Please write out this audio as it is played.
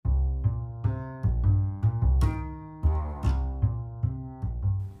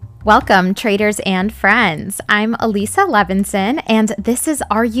Welcome, traders and friends. I'm Elisa Levinson, and this is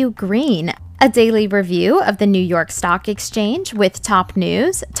Are You Green? A daily review of the New York Stock Exchange with top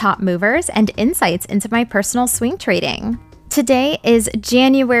news, top movers, and insights into my personal swing trading. Today is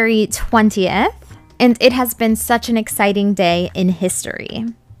January 20th, and it has been such an exciting day in history.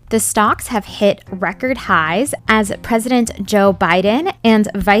 The stocks have hit record highs as President Joe Biden and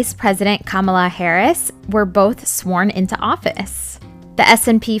Vice President Kamala Harris were both sworn into office. The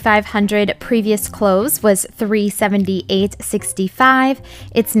S&P 500 previous close was 378.65.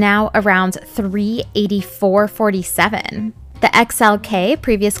 It's now around 384.47. The XLK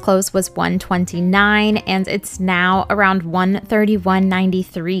previous close was 129, and it's now around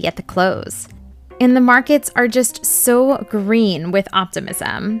 131.93 at the close. And the markets are just so green with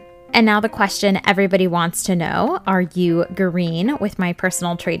optimism. And now the question everybody wants to know, are you green with my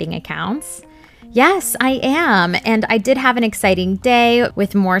personal trading accounts? Yes, I am, and I did have an exciting day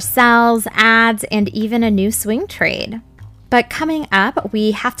with more sells, ads, and even a new swing trade. But coming up,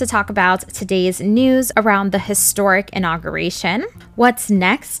 we have to talk about today's news around the historic inauguration, what's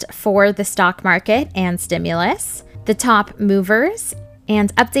next for the stock market and stimulus, the top movers,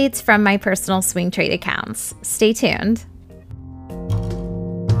 and updates from my personal swing trade accounts. Stay tuned.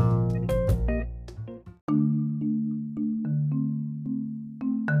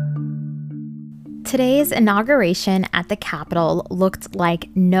 Today's inauguration at the Capitol looked like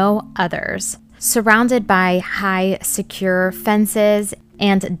no others. Surrounded by high, secure fences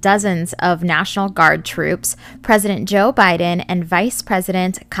and dozens of National Guard troops, President Joe Biden and Vice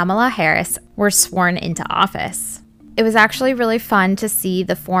President Kamala Harris were sworn into office. It was actually really fun to see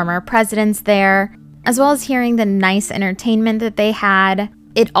the former presidents there, as well as hearing the nice entertainment that they had.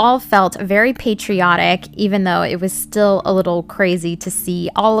 It all felt very patriotic, even though it was still a little crazy to see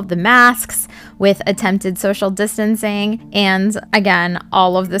all of the masks with attempted social distancing and, again,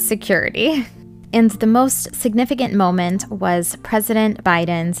 all of the security. And the most significant moment was President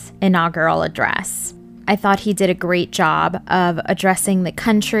Biden's inaugural address. I thought he did a great job of addressing the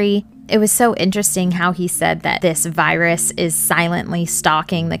country. It was so interesting how he said that this virus is silently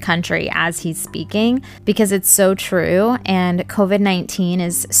stalking the country as he's speaking, because it's so true, and COVID-19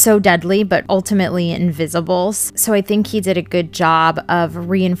 is so deadly but ultimately invisible. So I think he did a good job of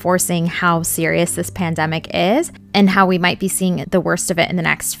reinforcing how serious this pandemic is and how we might be seeing the worst of it in the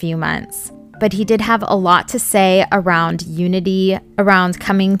next few months. But he did have a lot to say around unity, around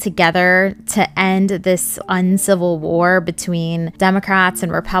coming together to end this uncivil war between Democrats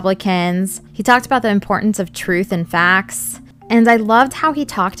and Republicans. He talked about the importance of truth and facts. And I loved how he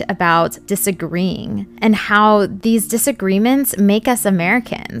talked about disagreeing and how these disagreements make us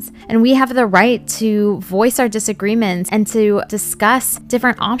Americans. And we have the right to voice our disagreements and to discuss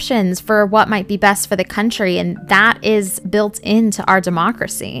different options for what might be best for the country. And that is built into our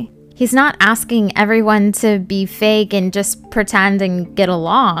democracy. He's not asking everyone to be fake and just pretend and get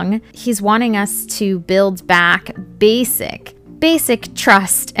along. He's wanting us to build back basic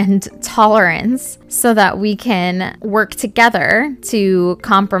trust and tolerance so that we can work together to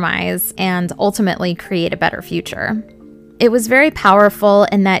compromise and ultimately create a better future. It was very powerful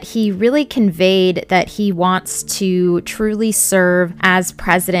in that he really conveyed that he wants to truly serve as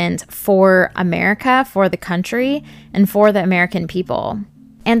president for America, for the country, and for the American people.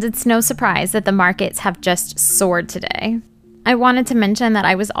 And it's no surprise that the markets have just soared today. I wanted to mention that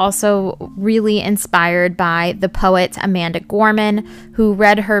I was also really inspired by the poet Amanda Gorman, who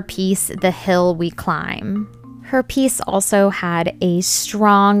read her piece, The Hill We Climb. Her piece also had a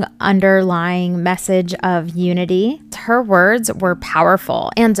strong underlying message of unity. Her words were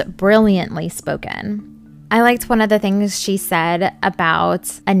powerful and brilliantly spoken. I liked one of the things she said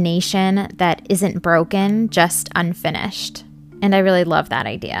about a nation that isn't broken, just unfinished. And I really love that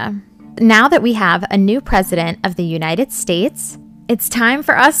idea. Now that we have a new president of the United States, it's time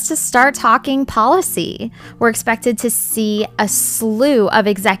for us to start talking policy. We're expected to see a slew of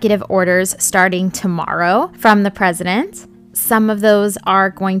executive orders starting tomorrow from the president. Some of those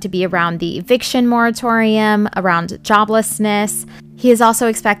are going to be around the eviction moratorium, around joblessness. He is also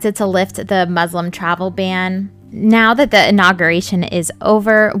expected to lift the Muslim travel ban. Now that the inauguration is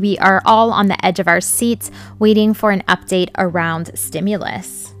over, we are all on the edge of our seats waiting for an update around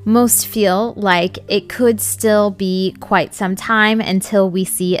stimulus. Most feel like it could still be quite some time until we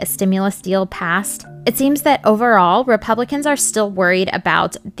see a stimulus deal passed. It seems that overall, Republicans are still worried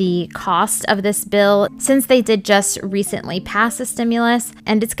about the cost of this bill since they did just recently pass a stimulus,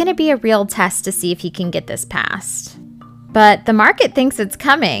 and it's going to be a real test to see if he can get this passed. But the market thinks it's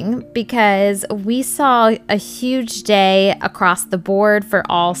coming because we saw a huge day across the board for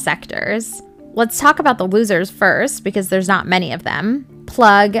all sectors. Let's talk about the losers first because there's not many of them.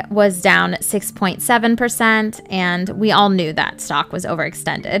 Plug was down 6.7%, and we all knew that stock was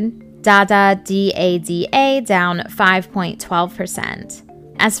overextended. Dada, DADA, down 5.12%.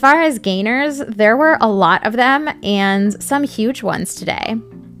 As far as gainers, there were a lot of them and some huge ones today.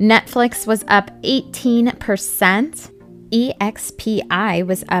 Netflix was up 18%. EXPI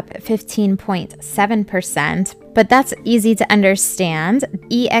was up 15.7%, but that's easy to understand.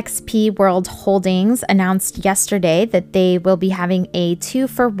 eXp World Holdings announced yesterday that they will be having a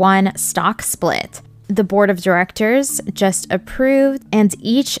 2-for-1 stock split. The board of directors just approved, and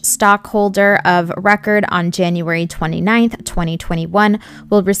each stockholder of record on January 29th, 2021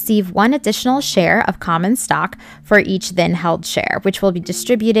 will receive one additional share of common stock for each then held share, which will be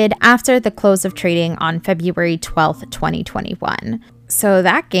distributed after the close of trading on February 12th, 2021. So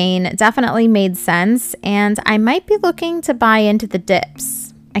that gain definitely made sense, and I might be looking to buy into the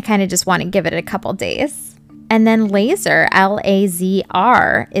dips. I kind of just want to give it a couple days. And then Laser,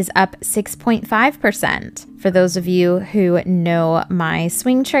 LAZR, is up 6.5%. For those of you who know my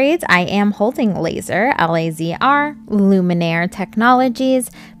swing trades, I am holding Laser, LAZR, Luminaire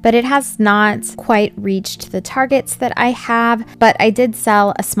Technologies, but it has not quite reached the targets that I have. But I did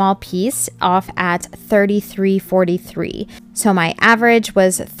sell a small piece off at 33.43. So my average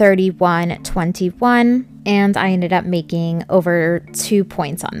was 31.21, and I ended up making over 2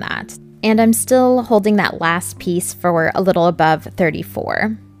 points on that. And I'm still holding that last piece for a little above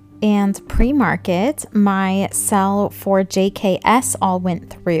 34. And pre-market, my sell for JKS all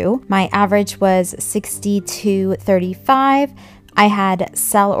went through. My average was 62.35. I had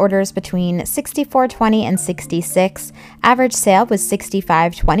sell orders between 64.20 and 66. Average sale was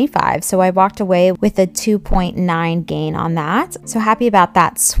 65.25, so I walked away with a 2.9 gain on that. So happy about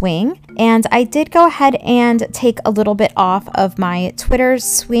that swing. And I did go ahead and take a little bit off of my Twitter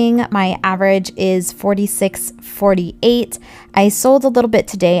swing. My average is 46.48. I sold a little bit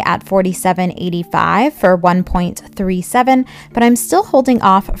today at 47.85 for 1.37, but I'm still holding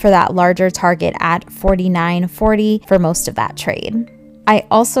off for that larger target at 49.40 for most of that trade. I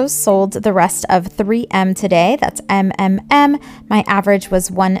also sold the rest of 3M today. That's MMM. My average was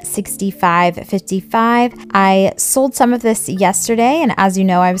 165.55. I sold some of this yesterday, and as you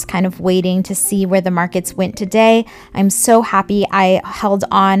know, I was kind of waiting to see where the markets went today. I'm so happy I held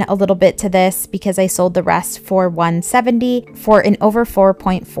on a little bit to this because I sold the rest for 170 for an over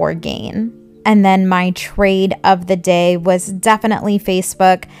 4.4 gain. And then my trade of the day was definitely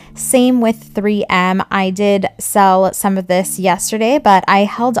Facebook. Same with 3M. I did sell some of this yesterday, but I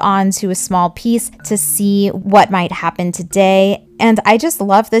held on to a small piece to see what might happen today. And I just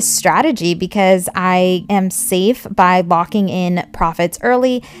love this strategy because I am safe by locking in profits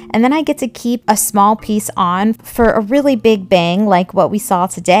early, and then I get to keep a small piece on for a really big bang like what we saw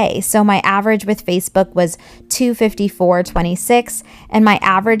today. So my average with Facebook was 254.26, and my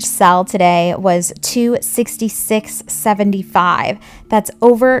average sell today was 266.75. That's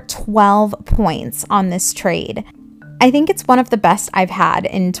over 12 points on this trade. I think it's one of the best I've had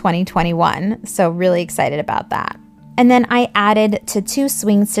in 2021, so really excited about that. And then I added to 2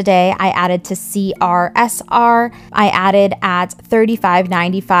 swings today. I added to CRSR. I added at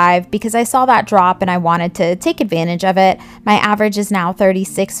 35.95 because I saw that drop and I wanted to take advantage of it. My average is now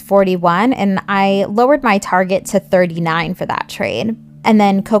 36.41, and I lowered my target to 39 for that trade. And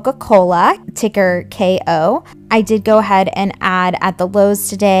then Coca-Cola, ticker KO. I did go ahead and add at the lows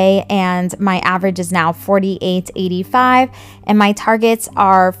today, and my average is now 48.85, and my targets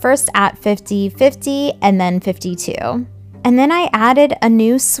are first at 50.50 and then 52. And then I added a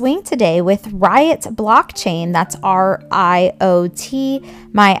new swing today with Riot Blockchain. That's RIOT.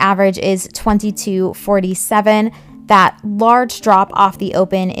 My average is 22.47. That large drop off the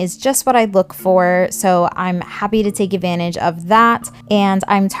open is just what I look for, so I'm happy to take advantage of that. And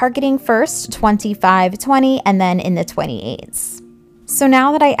I'm targeting first 25.20 and then in the 28s. So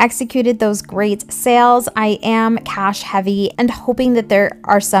now that I executed those great sales, I am cash heavy and hoping that there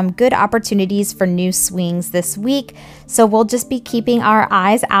are some good opportunities for new swings this week. So we'll just be keeping our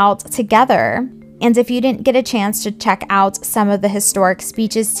eyes out together. And if you didn't get a chance to check out some of the historic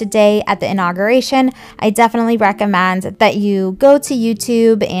speeches today at the inauguration, I definitely recommend that you go to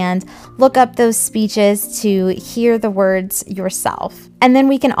YouTube and look up those speeches to hear the words yourself. And then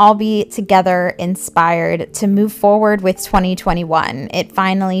we can all be together inspired to move forward with 2021. It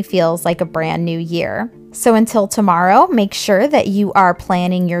finally feels like a brand new year. So until tomorrow, make sure that you are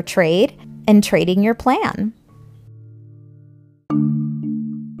planning your trade and trading your plan.